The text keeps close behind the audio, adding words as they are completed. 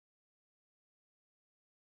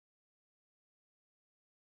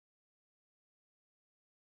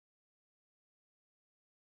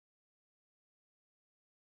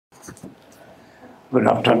Good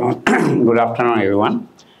afternoon. Good afternoon, everyone.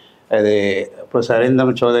 The Professor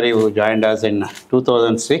Arindam Chowdhury, who joined us in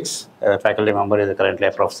 2006, faculty member, is currently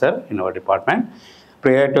a professor in our department.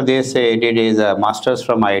 Prior to this, he did his master's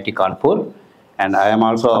from IIT Kanpur, and I am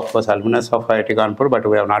also, of course, alumnus of IIT Kanpur, but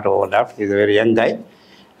we have not overlapped. He's a very young guy.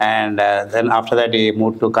 And then after that, he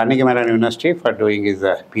moved to Carnegie Mellon University for doing his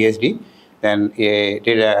PhD. Then he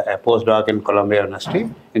did a postdoc in Columbia University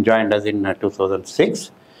and joined us in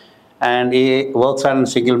 2006. And he works on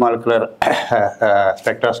single molecular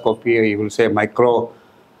spectroscopy, you will say microscopy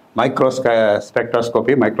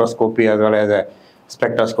as well as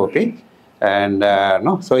spectroscopy. And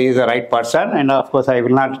so he is the right person. And of course, I will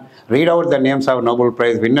not read out the names of Nobel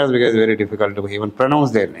Prize winners because it's very difficult to even pronounce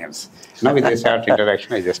their names. Now, with this short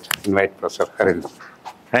introduction, I just invite Professor Arindam.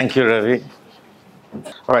 Thank you, Ravi.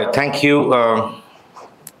 All right, thank you,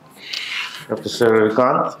 Professor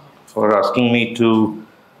Ravikant, for asking me to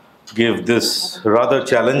give this rather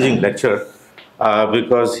challenging lecture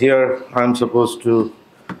because here I'm supposed to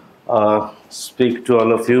speak to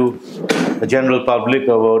all of you, the general public,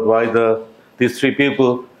 about why these three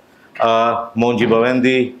people, Moungi,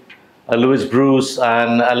 Bawendi, Louis Brus,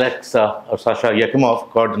 and Aleksey or Sasha Yekimov,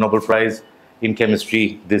 got the Nobel Prize in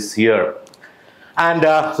Chemistry this year. And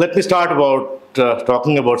let me start about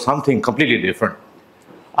talking about something completely different.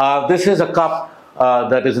 This is a cup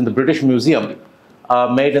that is in the British Museum,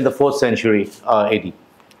 made in the 4th century AD.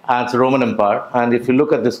 And it's a Roman Empire. And if you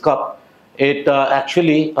look at this cup, it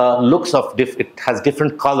actually it has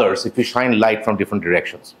different colors if you shine light from different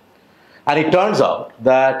directions. And it turns out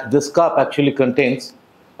that this cup actually contains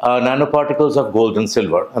nanoparticles of gold and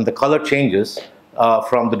silver. And the color changes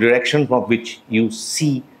from the direction from which you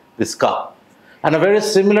see this cup. And a very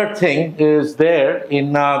similar thing is there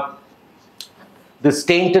in these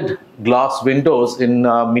tainted glass windows in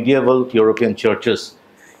medieval European churches.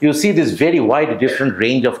 You see this very wide different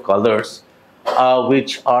range of colors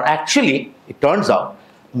which are actually, it turns out,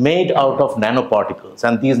 made out of nanoparticles.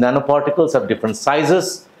 And these nanoparticles have different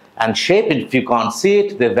sizes and shape. And if you can't see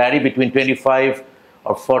it, they vary between 25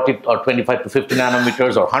 or 40 or 25 to 50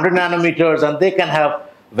 nanometers or 100 nanometers, and they can have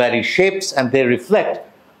varied shapes, and they reflect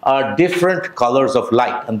different colors of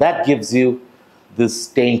light. And that gives you this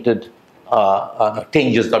tainted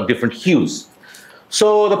tinges of different hues.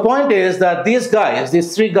 So the point is that these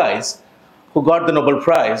three guys who got the Nobel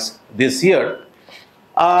Prize this year,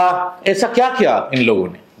 aisa kya kiya in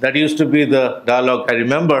logon ne? That used to be the dialogue I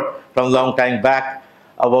remember from a long time back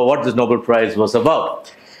about what this Nobel Prize was about.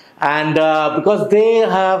 And because they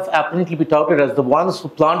have apparently been touted as the ones who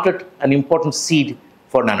planted an important seed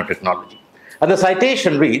for nanotechnology. And the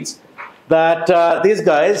citation reads that these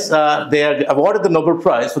guys, they are awarded the Nobel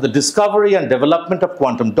Prize for the discovery and development of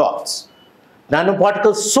quantum dots.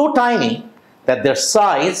 Nanoparticles so tiny that their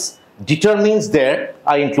size determines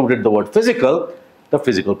I included the word physical, the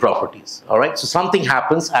physical properties. All right, so something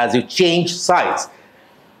happens as you change size.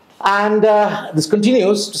 And this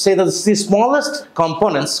continues to say that the smallest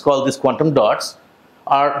components, called these quantum dots,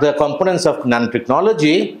 are the components of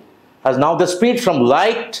nanotechnology, has now the speed from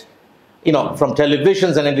light, from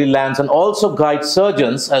televisions and LED lamps, and also guide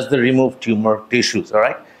surgeons as they remove tumor tissues, all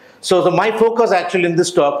right? So my focus actually in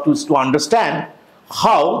this talk is to understand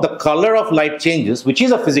how the color of light changes, which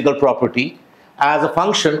is a physical property, as a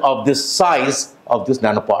function of this size of these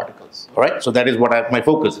nanoparticles, all right? So that is what my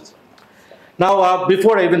focus is. Now,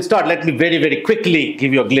 before I even start, let me very, very quickly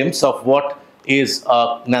give you a glimpse of what is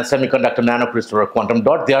a semiconductor nanocrystal or a quantum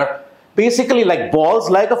dot. They are basically like balls,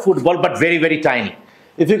 like a football, but very, very tiny.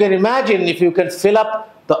 If you can imagine, if you can fill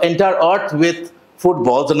up the entire earth with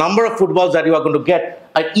footballs, the number of footballs that you are going to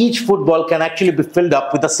get, each football can actually be filled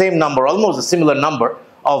up with the same number, almost a similar number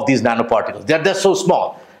of these nanoparticles. They're so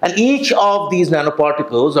small. And each of these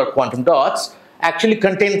nanoparticles or quantum dots actually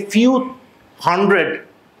contain few hundred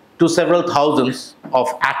to several thousands of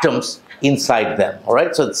atoms inside them, all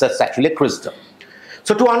right? So that's actually a crystal.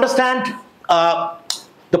 So to understand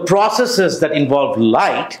the processes that involve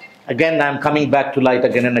light, again, I'm coming back to light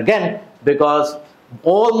again and again, because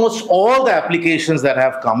almost all the applications that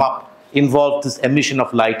have come up involve this emission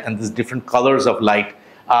of light and these different colors of light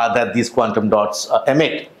that these quantum dots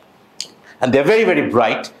emit. And they're very, very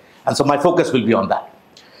bright, and so my focus will be on that.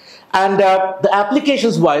 And the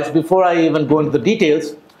applications-wise, before I even go into the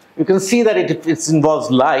details, you can see that it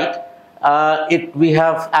involves light. We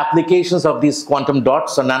have applications of these quantum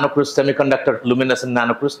dots or semiconductor luminescent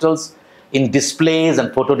nanocrystals in displays and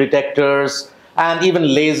photodetectors, and even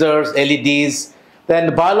lasers, LEDs.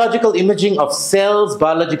 Then biological imaging of cells,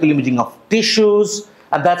 biological imaging of tissues,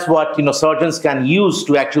 and that's what surgeons can use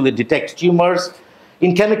to actually detect tumors.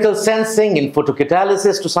 In chemical sensing, in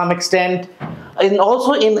photocatalysis to some extent, And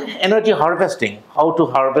also in energy harvesting, how to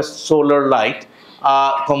harvest solar light,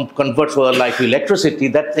 convert solar light to electricity.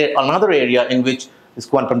 That's another area in which these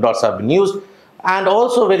quantum dots have been used. And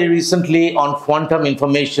also very recently on quantum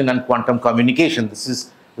information and quantum communication.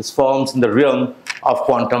 This forms in the realm of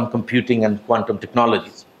quantum computing and quantum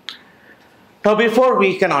technologies. Now, before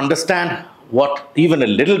we can understand even a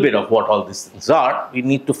little bit of what all these things are, we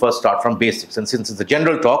need to first start from basics. And since it's a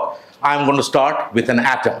general talk, I'm going to start with an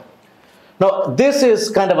atom. Now, this is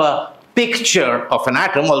kind of a picture of an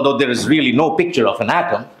atom, although there is really no picture of an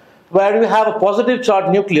atom, where you have a positive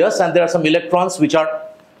charged nucleus and there are some electrons which are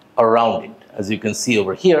around it, as you can see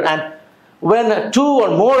over here. And when two or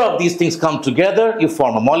more of these things come together, you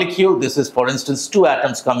form a molecule. This is, for instance, two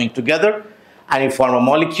atoms coming together, and you form a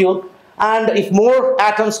molecule. And if more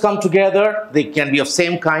atoms come together, they can be of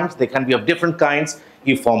same kinds, they can be of different kinds.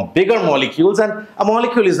 You form bigger molecules, and a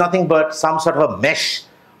molecule is nothing but some sort of a mesh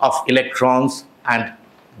of electrons and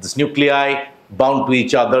this nuclei bound to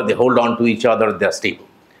each other, they hold on to each other, they're stable.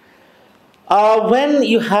 When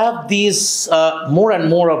you have these more and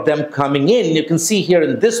more of them coming in, you can see here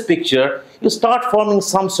in this picture, you start forming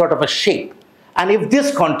some sort of a shape. And if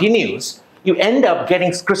this continues, you end up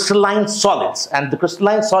getting crystalline solids. And the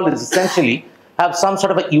crystalline solids essentially have some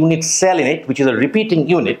sort of a unit cell in it, which is a repeating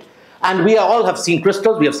unit. And we all have seen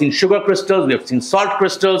crystals. We have seen sugar crystals. We have seen salt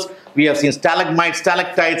crystals. We have seen stalagmites,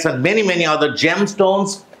 stalactites, and many, many other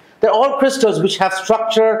gemstones. They're all crystals which have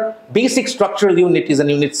structure. Basic structural unit is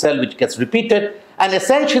a unit cell which gets repeated. And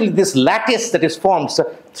essentially this lattice that is formed,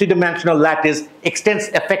 so three-dimensional lattice, extends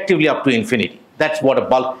effectively up to infinity. That's what a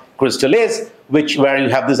bulk crystal is, where you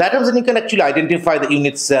have these atoms, and you can actually identify the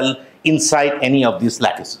unit cell inside any of these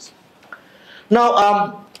lattices.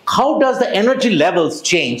 Now, how does the energy levels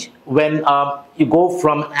change when you go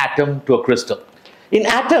from an atom to a crystal? In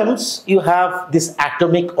atoms, you have these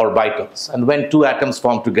atomic orbitals, and when two atoms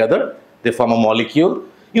form together, they form a molecule.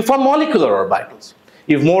 You form molecular orbitals.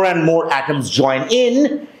 If more and more atoms join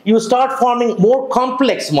in, you start forming more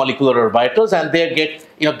complex molecular orbitals, and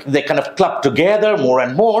they kind of club together more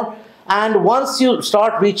and more. And once you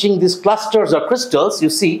start reaching these clusters or crystals, you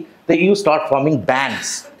see that you start forming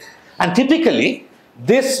bands. And typically,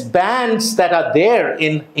 these bands that are there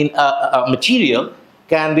in a material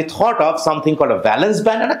can be thought of something called a valence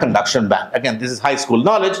band and a conduction band. Again, this is high school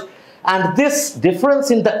knowledge. And this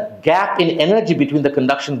difference in the gap in energy between the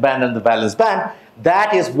conduction band and the valence band,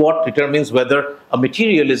 that is what determines whether a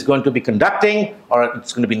material is going to be conducting, or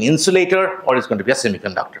it's going to be an insulator, or it's going to be a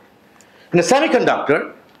semiconductor. In a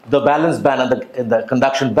semiconductor, the valence band and the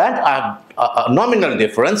conduction band have a nominal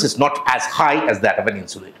difference. It's not as high as that of an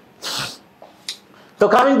insulator. So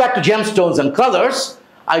coming back to gemstones and colors,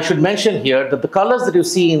 I should mention here that the colors that you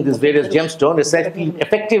see in these various gemstones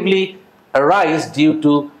effectively arise due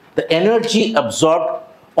to the energy absorbed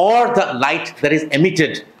or the light that is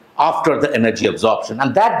emitted after the energy absorption.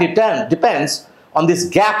 And that depends on this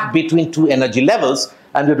gap between two energy levels,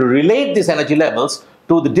 and we have to relate these energy levels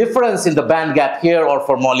to the difference in the band gap here or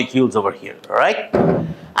for molecules over here, all right?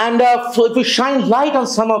 And so if we shine light on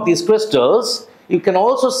some of these crystals, you can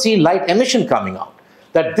also see light emission coming out.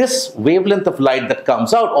 That this wavelength of light that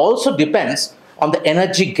comes out also depends on the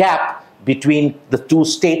energy gap between the two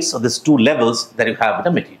states or these two levels that you have in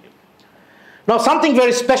a material. Now, something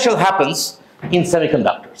very special happens in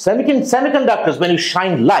semiconductors. Semiconductors, when you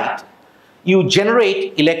shine light, you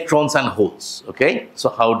generate electrons and holes. Okay, so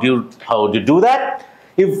how do you do that?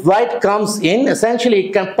 If light comes in, essentially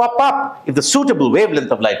it can pop up. If the suitable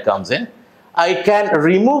wavelength of light comes in, I can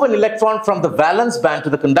remove an electron from the valence band to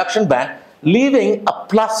the conduction band, leaving a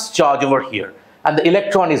plus charge over here, and the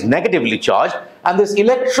electron is negatively charged, and this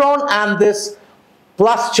electron and this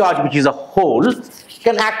plus charge, which is a hole,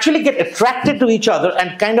 can actually get attracted to each other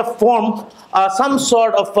and kind of form some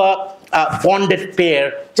sort of a bonded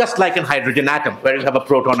pair, just like an hydrogen atom, where you have a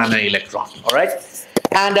proton and an electron, all right?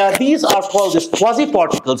 And these are called these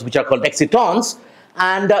quasi-particles, which are called excitons,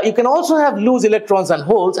 and you can also have loose electrons and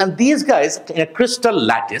holes, and these guys in a crystal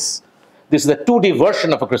lattice, this is a 2D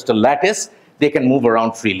version of a crystal lattice, they can move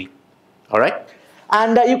around freely, all right?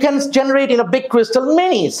 And you can generate in a big crystal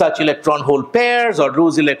many such electron-hole pairs or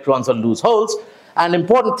loose electrons or loose holes. And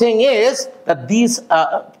important thing is that these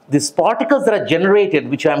particles that are generated,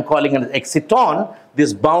 which I'm calling an exciton,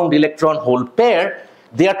 this bound electron-hole pair,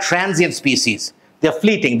 they are transient species. They're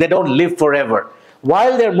fleeting. They don't live forever.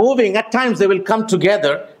 While they're moving, at times they will come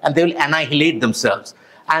together and they will annihilate themselves.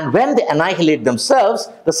 And when they annihilate themselves,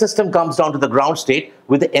 the system comes down to the ground state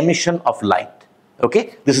with the emission of light.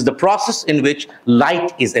 Okay? This is the process in which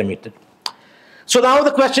light is emitted. So now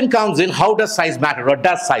the question comes in, how does size matter, or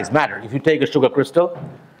does size matter? If you take a sugar crystal,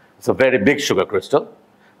 It's a very big sugar crystal.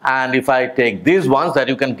 And if I take these ones that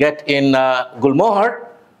you can get in Gulmohar,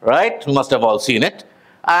 right? You must have all seen it.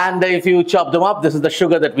 And if you chop them up, this is the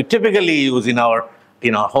sugar that we typically use in our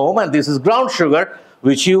home. And this is ground sugar,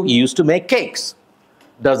 which you use to make cakes.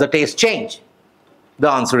 Does the taste change?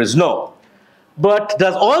 The answer is no. But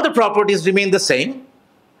does all the properties remain the same?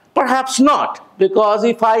 Perhaps not. Because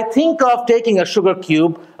if I think of taking a sugar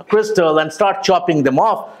cube, a crystal, and start chopping them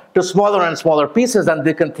off to smaller and smaller pieces, and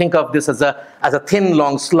they can think of this as a thin,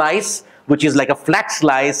 long slice, which is like a flat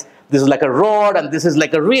slice. This is like a rod, and this is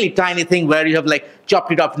like a really tiny thing where you have like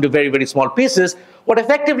chopped it up into very, very small pieces. What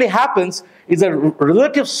effectively happens is a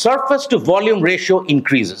relative surface to volume ratio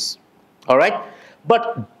increases. All right?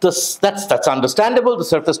 But that's understandable. The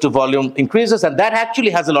surface to volume increases, and that actually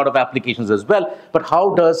has a lot of applications as well. But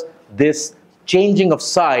how does this changing of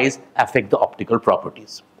size affect the optical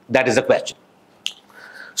properties? That is the question.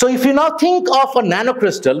 So if you now think of a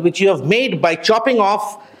nanocrystal, which you have made by chopping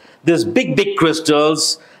off these big, big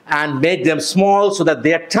crystals and make them small so that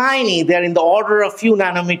they are tiny, they're in the order of few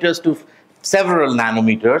nanometers to several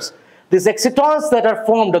nanometers, these excitons that are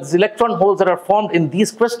formed, or these electron holes that are formed in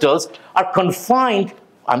these crystals are confined,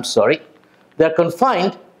 they're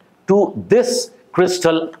confined to this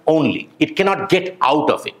crystal only. It cannot get out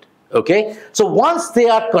of it, okay? So once they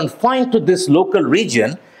are confined to this local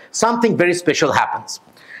region, something very special happens.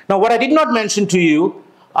 Now, what I did not mention to you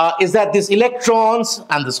is that these electrons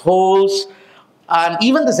and these holes and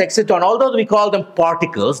even this exciton, although we call them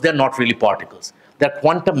particles, they're not really particles. They're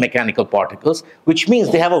quantum mechanical particles, which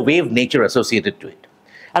means they have a wave nature associated to it.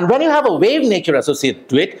 And when you have a wave nature associated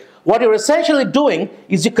to it, what you're essentially doing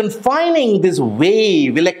is you're confining this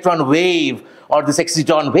wave, electron wave, or this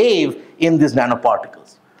exciton wave in these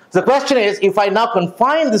nanoparticles. So the question is, if I now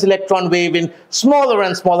confine this electron wave in smaller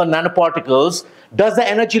and smaller nanoparticles, does the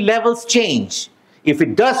energy levels change? If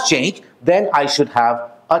it does change, then I should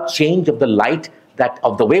have a change of the light,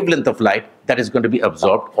 of the wavelength of light that is going to be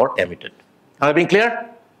absorbed or emitted. Am I being clear?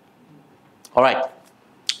 All right.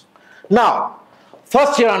 Now,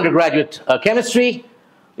 first year undergraduate chemistry,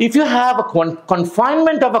 if you have a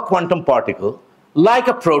confinement of a quantum particle, like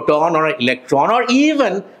a proton or an electron, or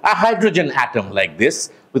even a hydrogen atom like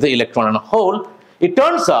this, with an electron and a hole, it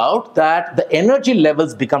turns out that the energy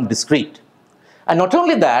levels become discrete. And not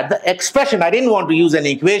only that, the expression, I didn't want to use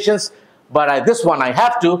any equations, but this one I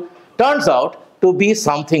have to, turns out to be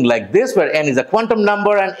something like this, where n is a quantum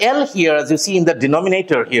number, and L here, as you see in the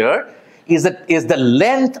denominator here, is the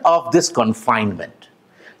length of this confinement.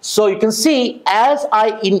 So you can see, as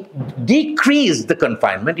I decrease the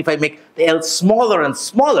confinement, if I make the L smaller and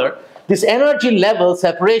smaller, these energy level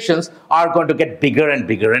separations are going to get bigger and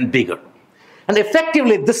bigger and bigger. And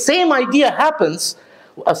effectively, the same idea happens,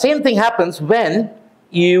 same thing happens when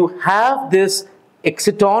you have this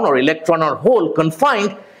exciton or electron or hole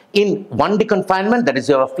confined in 1D confinement. That is,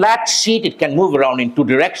 you have a flat sheet, it can move around in two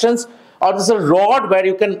directions, or this is a rod where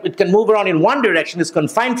it can move around in one direction, is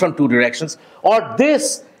confined from two directions, or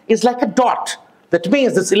this is like a dot. That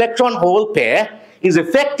means this electron hole pair is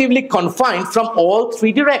effectively confined from all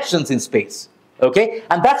three directions in space, okay?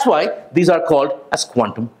 And that's why these are called as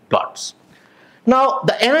quantum dots. Now,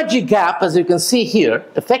 the energy gap, as you can see here,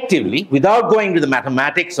 effectively, without going to the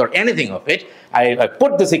mathematics or anything of it, I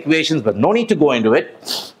put these equations, but no need to go into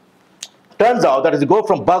it. Turns out that as you go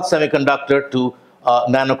from bulk semiconductor to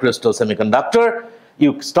nanocrystal semiconductor,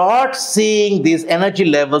 you start seeing these energy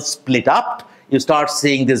levels split up. You start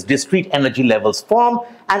seeing these discrete energy levels form.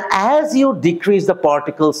 And as you decrease the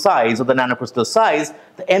particle size or the nanocrystal size,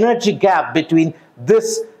 the energy gap between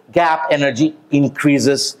this gap energy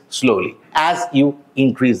increases slowly as you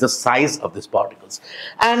increase the size of these particles.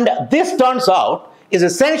 And this turns out is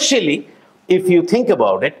essentially, if you think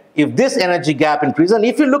about it, if this energy gap increases, and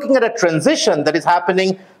if you're looking at a transition that is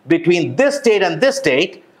happening between this state and this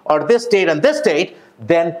state, or this state and this state,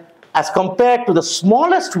 then as compared to the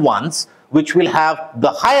smallest ones, which will have the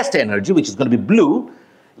highest energy, which is going to be blue,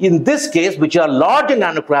 in this case, which are larger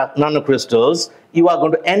nanocrystals, you are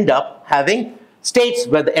going to end up having states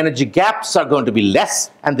where the energy gaps are going to be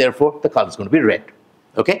less, and therefore the color is going to be red.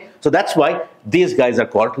 Okay? So that's why these guys are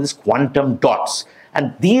called these quantum dots.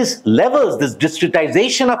 And these levels, this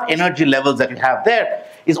discretization of energy levels that you have there,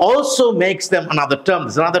 is also makes them another term.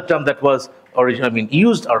 There's another term that was originally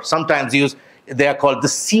used or sometimes used. They are called the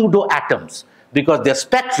pseudo atoms, because their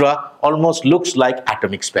spectra almost looks like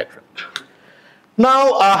atomic spectra.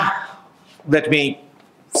 Now, let me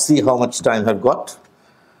see how much time I've got.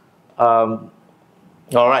 All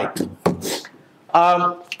right.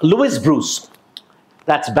 Louis Brus,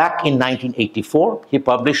 that's back in 1984, he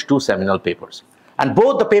published two seminal papers. And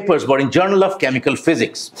both the papers were in Journal of Chemical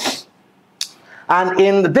Physics. And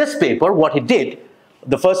in this paper, what he did,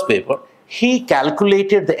 the first paper, he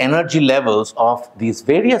calculated the energy levels of these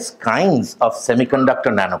various kinds of semiconductor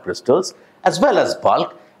nanocrystals as well as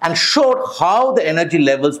bulk, and showed how the energy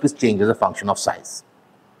levels will change as a function of size.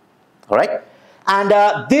 All right? And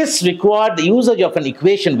this required the usage of an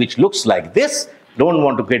equation which looks like this. Don't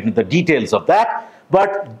want to get into the details of that.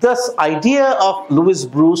 But this idea of Louis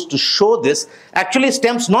Brus to show this actually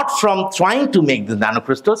stems not from trying to make the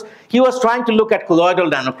nanocrystals. He was trying to look at colloidal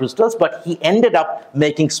nanocrystals, but he ended up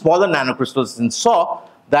making smaller nanocrystals and saw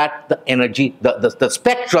that the energy, the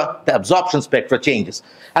spectra, the absorption spectra changes.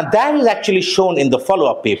 And that is actually shown in the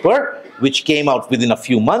follow-up paper, which came out within a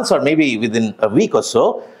few months or maybe within a week or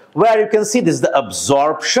so, where you can see this is the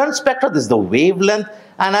absorption spectra, this is the wavelength.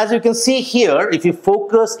 And as you can see here, if you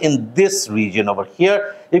focus in this region over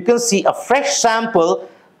here, you can see a fresh sample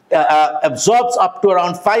absorbs up to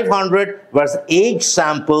around 500, whereas aged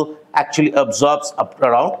sample actually absorbs up to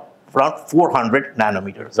around 400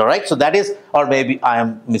 nanometers. All right, so that is, or maybe I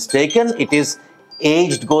am mistaken, it is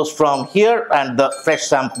aged goes from here and the fresh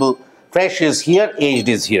sample, fresh is here, aged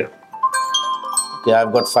is here. Okay,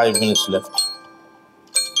 I've got 5 minutes left.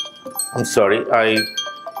 I'm sorry,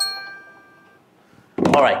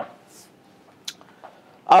 all right.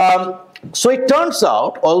 So it turns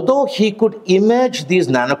out, although he could image these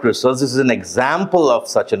nanocrystals, this is an example of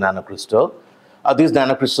such a nanocrystal, these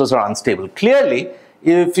nanocrystals are unstable. Clearly,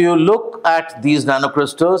 if you look at these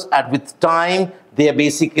nanocrystals, with time, they are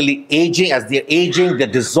basically aging. As they're aging, they're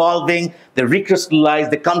dissolving, they recrystallize,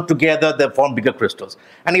 they come together, they form bigger crystals.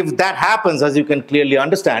 And if that happens, as you can clearly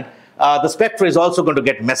understand, the spectra is also going to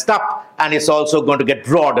get messed up, and it's also going to get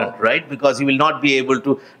broadened, right? Because you will not be able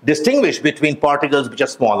to distinguish between particles which are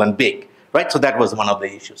small and big, right? So that was one of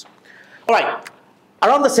the issues. All right.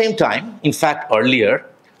 Around the same time, in fact, earlier,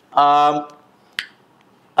 Aleksey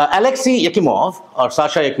Yekimov, or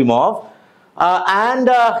Sasha Yekimov, and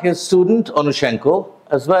his student Onushenko,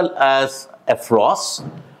 as well as Prof,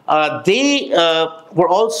 they were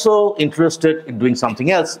also interested in doing something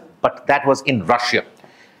else, but that was in Russia.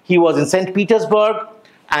 He was in St. Petersburg,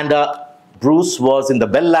 and Brus was in the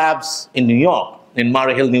Bell Labs in New York, in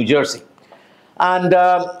Murray Hill, New Jersey. And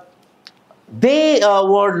they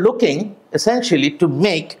were looking essentially to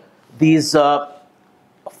make these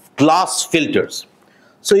glass filters.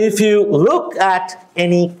 So if you look at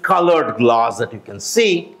any colored glass that you can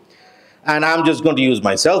see, and I'm just going to use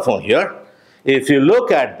my cell phone here. If you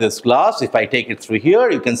look at this glass, if I take it through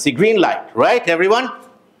here, you can see green light, right, everyone?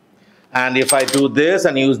 And if I do this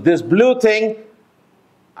and use this blue thing,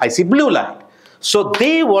 I see blue light. So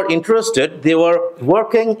they were interested, they were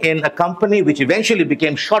working in a company which eventually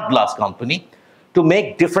became Shot Glass Company to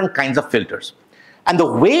make different kinds of filters. And the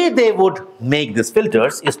way they would make these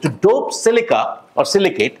filters is to dope silica or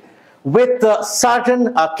silicate with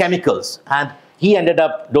certain chemicals. And he ended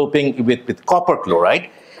up doping with copper chloride.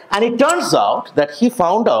 And it turns out that he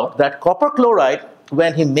found out that copper chloride,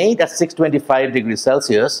 when he made at 625 degrees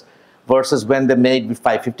Celsius, versus when they made with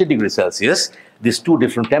 550 degrees Celsius, these two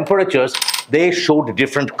different temperatures, they showed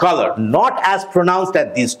different color. Not as pronounced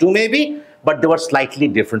as these two maybe, but they were slightly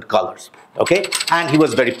different colors, okay? And he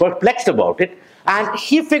was very perplexed about it. And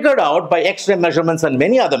he figured out by X-ray measurements and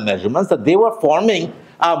many other measurements that they were forming,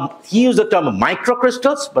 he used the term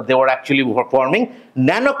microcrystals, but they were actually forming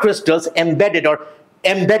nanocrystals embedded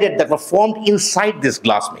that were formed inside this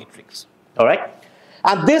glass matrix, all right?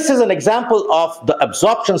 And this is an example of the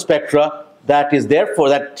absorption spectra that is therefore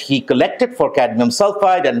that he collected for cadmium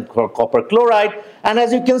sulfide and for copper chloride. And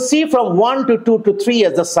as you can see, from 1 to 2 to 3,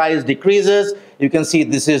 as the size decreases, you can see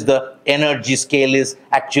this is the energy scale is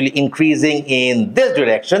actually increasing in this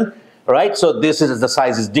direction, right? So this is the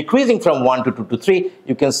size is decreasing from 1 to 2 to 3.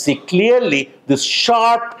 You can see clearly this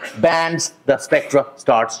sharp bands, the spectra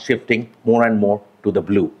starts shifting more and more to the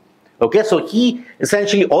blue. Okay, so he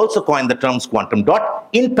essentially also coined the terms quantum dot.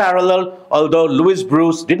 In parallel, although Louis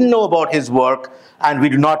Brus didn't know about his work, and we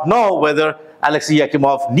do not know whether Aleksey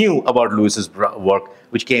Yekimov knew about Louis's work,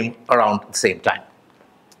 which came around the same time.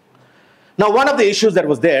 Now, one of the issues that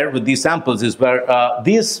was there with these samples is where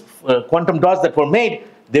these quantum dots that were made,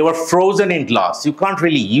 they were frozen in glass. You can't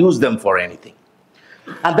really use them for anything.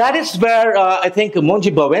 And that is where I think Moungi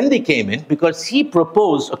Bawendi came in, because he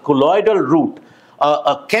proposed a colloidal route,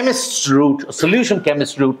 a chemist's route, a solution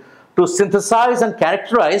chemist's route, to synthesize and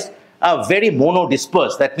characterize very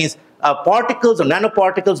monodispersed. That means particles or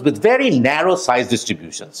nanoparticles with very narrow size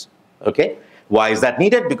distributions. Okay? Why is that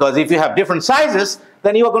needed? Because if you have different sizes,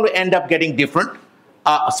 then you are going to end up getting different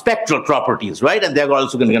spectral properties, right? And they're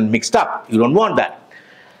also going to get mixed up. You don't want that.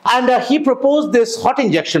 And he proposed this hot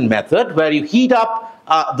injection method where you heat up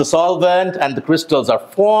the solvent and the crystals are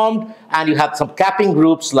formed, and you have some capping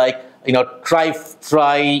groups like,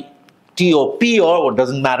 TOP, or it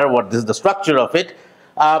doesn't matter what this is the structure of it.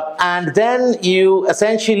 And then you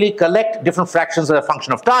essentially collect different fractions as a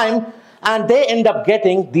function of time, and they end up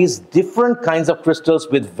getting these different kinds of crystals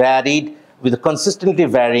with consistently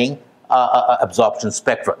varying absorption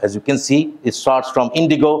spectra. As you can see, it starts from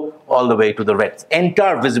indigo all the way to the red.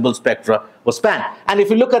 Entire visible spectra was spanned. And if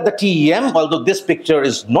you look at the TEM, although this picture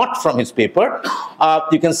is not from his paper,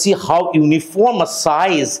 you can see how uniform a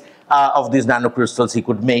size of these nanocrystals he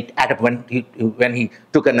could make when he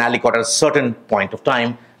took an alicot at a certain point of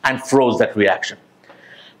time and froze that reaction.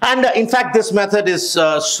 And in fact, this method is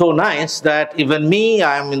so nice that even me,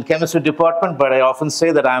 I'm in chemistry department, but I often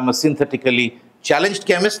say that I'm a synthetically challenged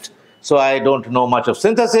chemist, so I don't know much of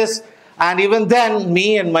synthesis. And even then,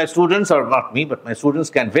 me and my students, or not me, but my students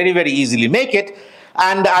can very, very easily make it.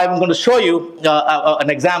 And I'm going to show you an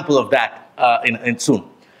example of that in soon.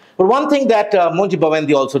 But one thing that Moungi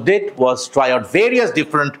Bawendi also did was try out various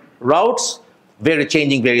different routes,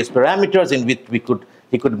 changing various parameters in which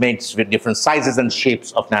he could make different sizes and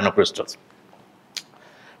shapes of nanocrystals.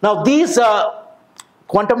 Now, these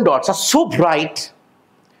quantum dots are so bright,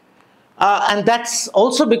 and that's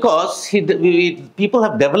also because people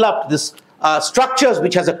have developed this structures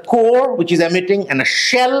which has a core which is emitting and a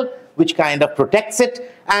shell which kind of protects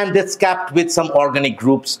it, and it's capped with some organic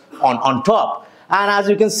groups on top. And as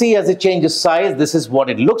you can see, as it changes size, this is what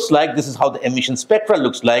it looks like. This is how the emission spectra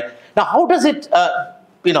looks like. Now, how does it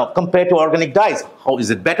compare to organic dyes? How is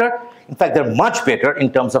it better? In fact, they're much better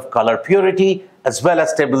in terms of color purity, as well as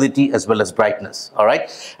stability, as well as brightness. All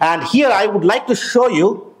right. And here I would like to show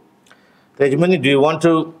you. Tejmani, do you want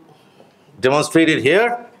to demonstrate it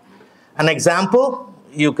here? An example,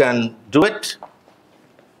 you can do it.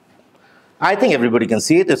 I think everybody can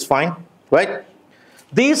see it. It's fine, right?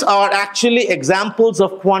 These are actually examples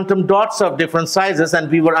of quantum dots of different sizes,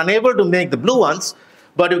 and we were unable to make the blue ones,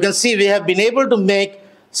 but you can see we have been able to make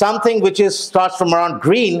something which starts from around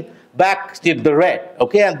green back to the red,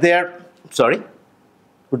 okay? And sorry,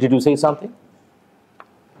 did you say something?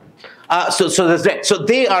 So there's red. So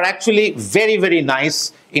they are actually very, very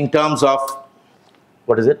nice in terms of,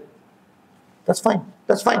 what is it? That's fine,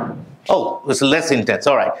 that's fine. Oh, it's less intense,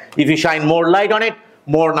 all right. If you shine more light on it,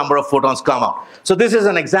 more number of photons come out. So this is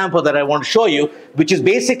an example that I want to show you, which is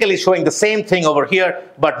basically showing the same thing over here,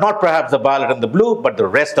 but not perhaps the violet and the blue, but the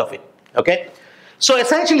rest of it, okay? So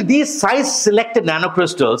essentially, these size-selected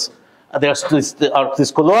nanocrystals, there's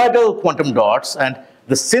these colloidal quantum dots, and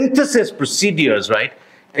the synthesis procedures, right,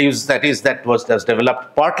 that was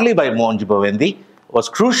developed partly by Moungi Bawendi, was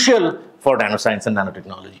crucial for nanoscience and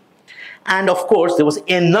nanotechnology. And of course, there was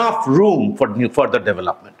enough room for further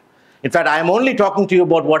development. In fact, I'm only talking to you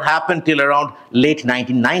about what happened till around late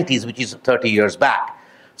 1990s, which is 30 years back.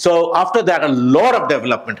 So after that, a lot of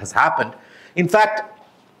development has happened. In fact,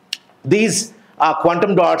 these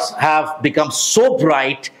quantum dots have become so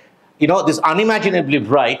bright, this unimaginably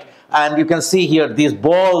bright, and you can see here these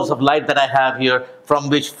balls of light that I have here from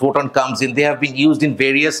which photon comes in. They have been used in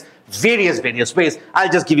various ways. I'll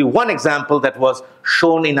just give you one example that was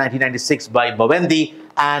shown in 1996 by Bawendi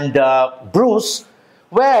and Brus,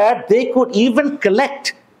 where they could even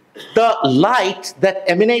collect the light that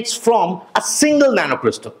emanates from a single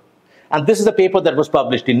nanocrystal. And this is a paper that was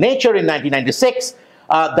published in Nature in 1996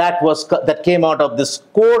 that came out of this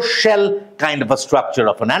core shell kind of a structure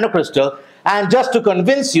of a nanocrystal. And just to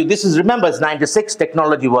convince you, remember, it's 96,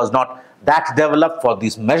 technology was not that developed for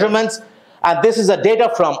these measurements. And this is a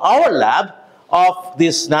data from our lab of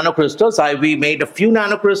these nanocrystals. We made a few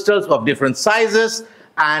nanocrystals of different sizes,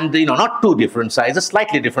 and not two different sizes,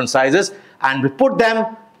 slightly different sizes, and we put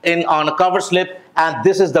them on a cover slip, and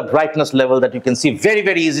this is the brightness level that you can see very,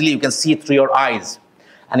 very easily. You can see through your eyes.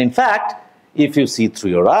 And in fact, if you see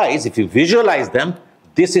through your eyes, if you visualize them,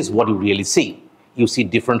 this is what you really see. You see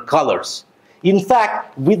different colors. In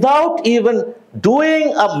fact, without even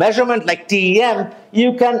doing a measurement like TEM,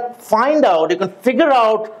 you can figure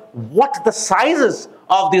out what the sizes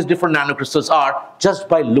of these different nanocrystals are just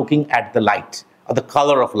by looking at the light, or the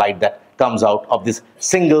color of light that comes out of these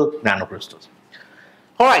single nanocrystals.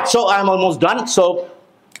 All right, so I'm almost done. So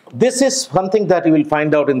this is something that you will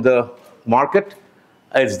find out in the market.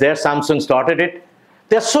 It's there, Samsung started it.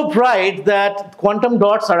 They're so bright that quantum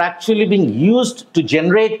dots are actually being used to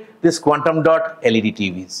generate this quantum dot LED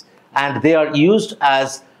TVs. And they are used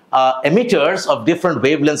as emitters of different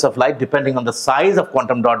wavelengths of light depending on the size of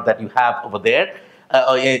quantum dot that you have over there.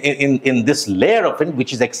 In this layer of it,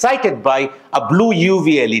 which is excited by a blue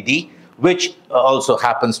UV LED, which also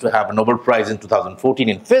happens to have a Nobel Prize in 2014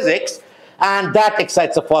 in physics. and that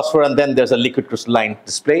excites a phosphor, and then there's a liquid crystalline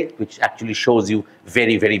display, which actually shows you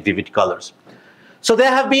very, very vivid colors. So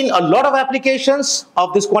there have been a lot of applications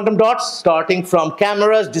of these quantum dots, starting from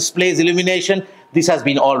cameras, displays, illumination. This has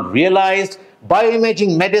been all realized.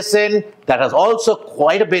 Bioimaging medicine, that has also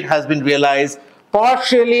quite a bit has been realized.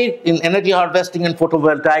 Partially in energy harvesting and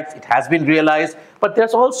photovoltaics, it has been realized. But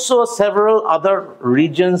there's also several other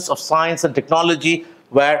regions of science and technology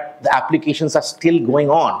where the applications are still going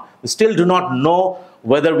on. We still do not know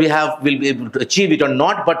whether we'll be able to achieve it or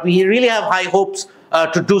not, but we really have high hopes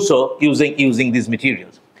to do so using these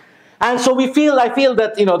materials. And so I feel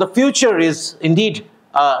that the future is indeed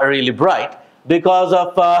really bright because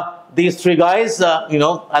of these three guys,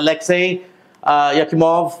 Aleksey,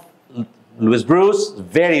 Yekimov, Brus,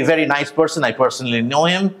 very, very nice person. I personally know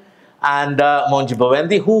him. And Moungi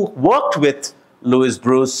Bawendi, who worked with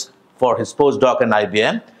Brus for his postdoc in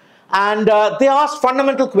IBM. And they asked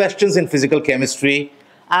fundamental questions in physical chemistry,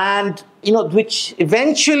 and which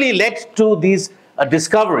eventually led to these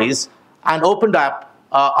discoveries and opened up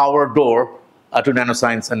our door to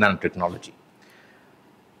nanoscience and nanotechnology.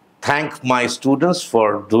 Thank my students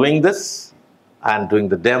for doing this and doing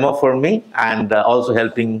the demo for me, and also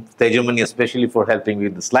helping Tejamani, especially for helping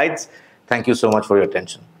with the slides. Thank you so much for your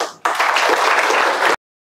attention.